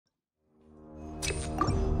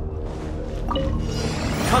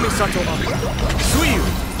Kamisato up. Suiyu!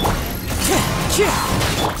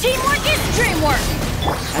 Teamwork is dreamwork!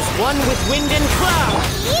 As one with wind and cloud!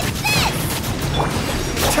 Eat this!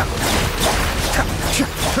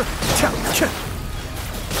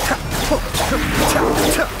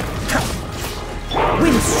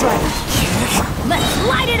 Wind strike! Let's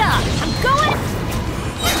light it up! I'm going!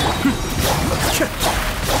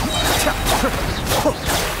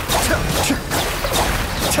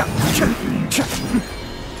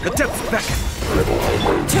 The depths beckon!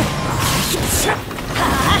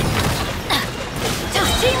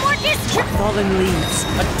 Teamwork is Fallen leaves,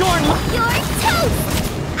 adorn your toast!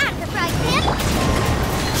 At the fry pan!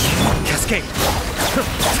 Cascade!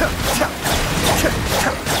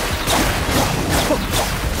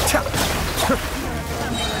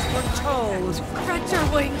 We're told. Stretch your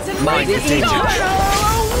wings and Mind raise danger. it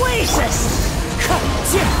oasis!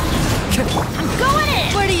 I'm going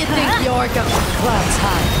in! Where do you think you're going? Clouds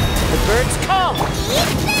high. The birds call.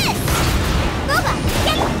 Eat this! Boba,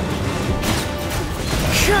 get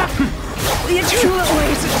The eternal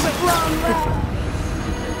oasis of long life.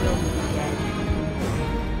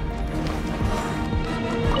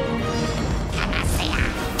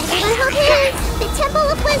 Everyone hold hands! The Temple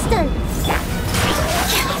of Wisdom!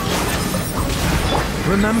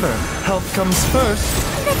 Remember, health comes first.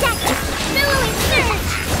 The deck! Billowing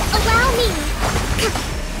surge! Allow me!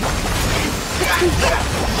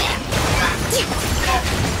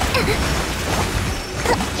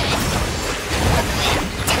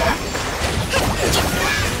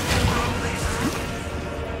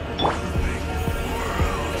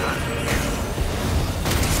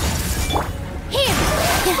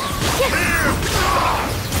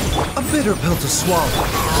 A bitter pill to swallow.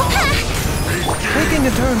 Taking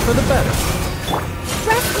a turn for the better.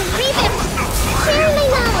 Rest and rebound! Clearly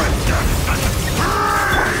now!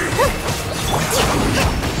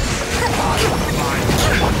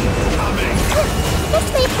 This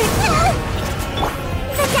way for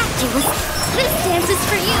the Dactyls! This dance is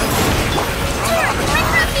for you! Turn, bring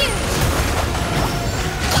refuge!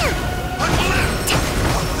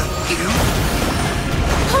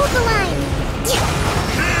 Hold the line!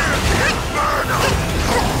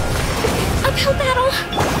 Uphill battle!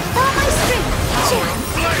 All my strength!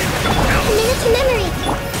 Commit to memory!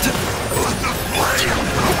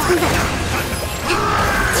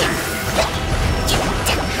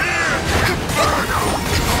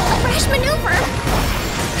 A fresh maneuver!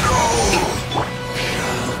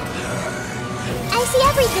 I see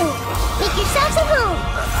everything! Make yourselves at home!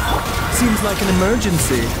 Seems like an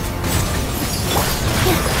emergency.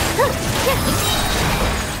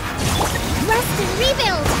 Rest and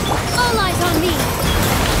rebuild! All eyes on me!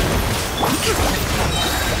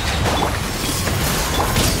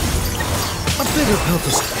 A bitter pill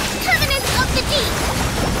to Covenant of the Deep!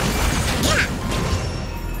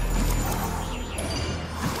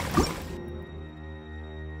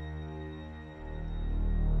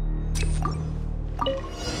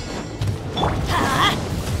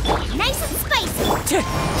 Nice and spicy!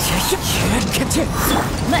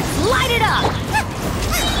 Let's light it up!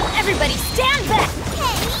 Everybody stand back!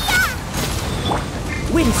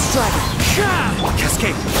 wind strike.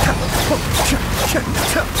 Cascade.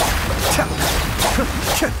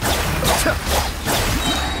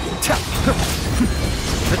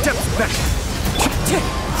 The depths back.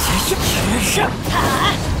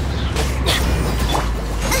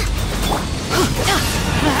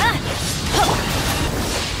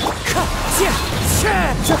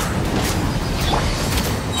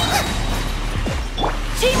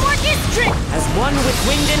 Teamwork is strict! As one with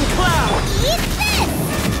wind and cloud. Eat this!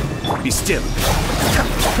 Be still.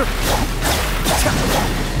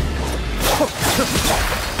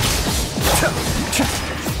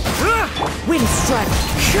 Wind strike.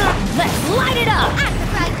 Let's light it up! At the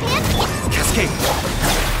fry pan! Cascade.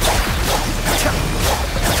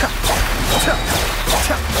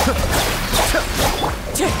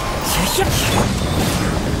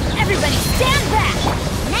 Everybody stand back!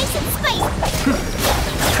 Nice and spicy!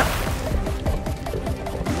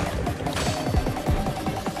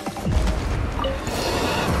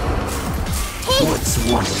 Hey!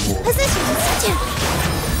 Positions!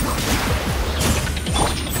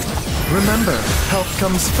 Remember, health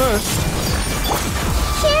comes first.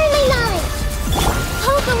 Share my knowledge!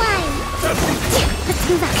 Hold the line! Let's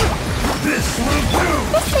move out! This will do!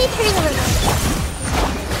 This way, Periodo!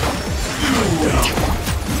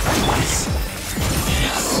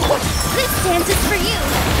 This dance is for you!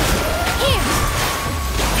 Here!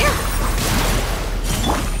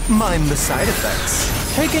 Mind the side effects.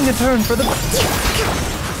 Taking a turn for the...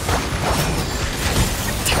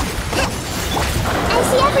 I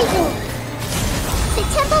see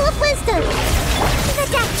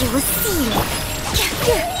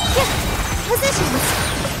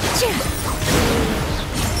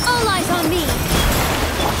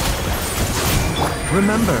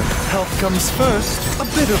Remember, health comes first. A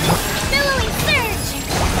bitter pill. Billowing surge!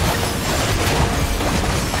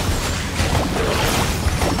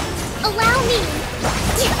 Allow me!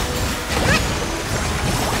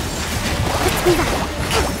 Let's move on.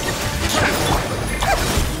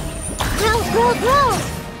 Grow, grow, grow!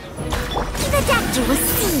 The doctor will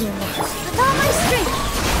see you now, with all my strength.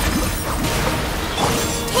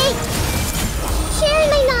 Take! Sharing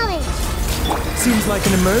my knowledge! Seems like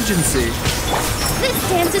an emergency. This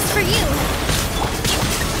dance is for you!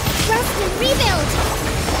 Rest and rebuild!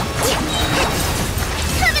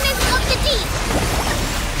 Covenant of the Deep!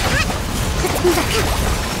 Let's move on.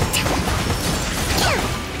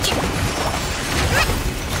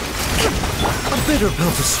 A bitter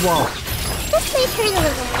pill to swallow. This may hurt a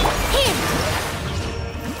little. Here!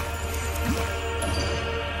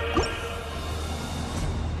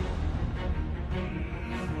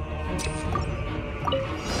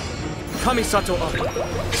 Kamisato up.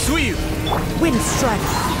 Suiyu! Wind strike.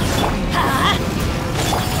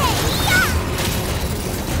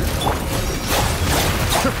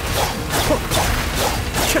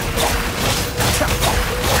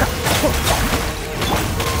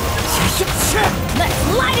 Let's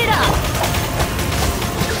light it up!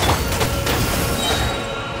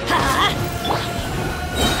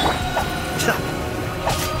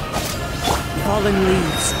 Fallen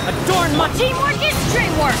leaves. Adorn my teamwork is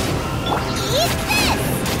dreamwork! Eat this!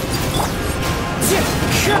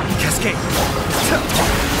 Cascade.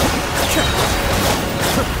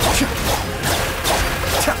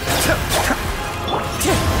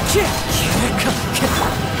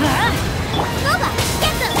 Nova,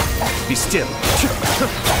 get them! Be still.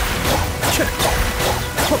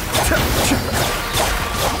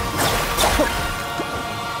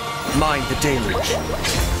 Mind the deluge.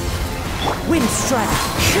 Wind strike.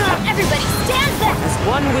 Everybody stand back! As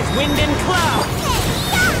one with wind and cloud.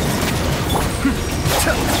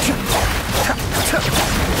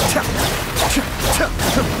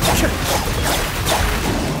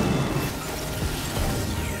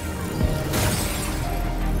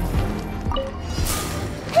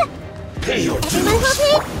 Pay your Everyone will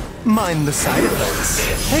take Mind the side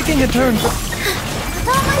effects. Taking a turn for... with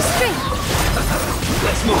all my strength.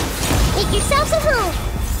 Let's move. Make yourselves at home.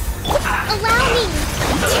 Allow me.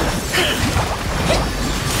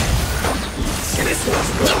 This was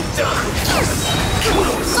well done.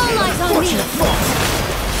 All eyes on me!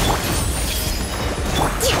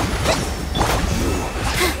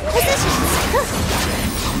 Positions.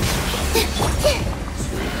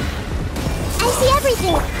 I see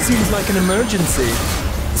everything. Seems like an emergency.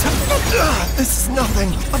 This is nothing.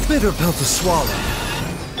 A bitter pill to swallow.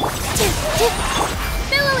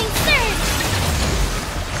 Billowing surge.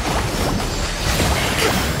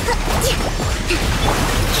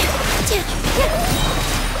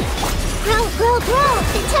 Grow, grow, grow!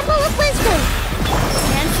 The Temple of Wisdom!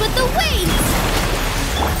 Dance with the waves!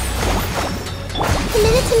 A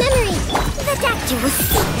minute to memory! The doctor will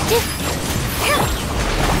see!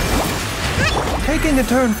 Taking a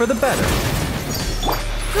turn for the better.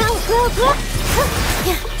 Grow, grow, grow!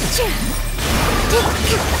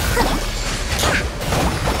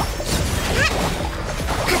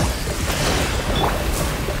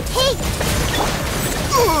 Hey!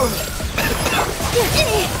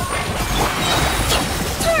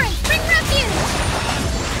 Tori, bring refuge!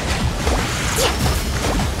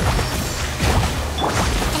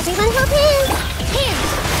 Everyone help him! Here!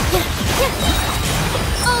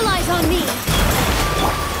 All eyes on me!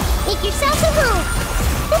 Make yourselves at home!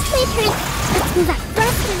 This may turn... Let's move up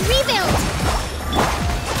first and rebuild!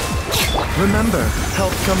 Remember,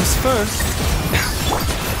 health comes first.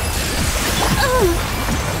 Oh!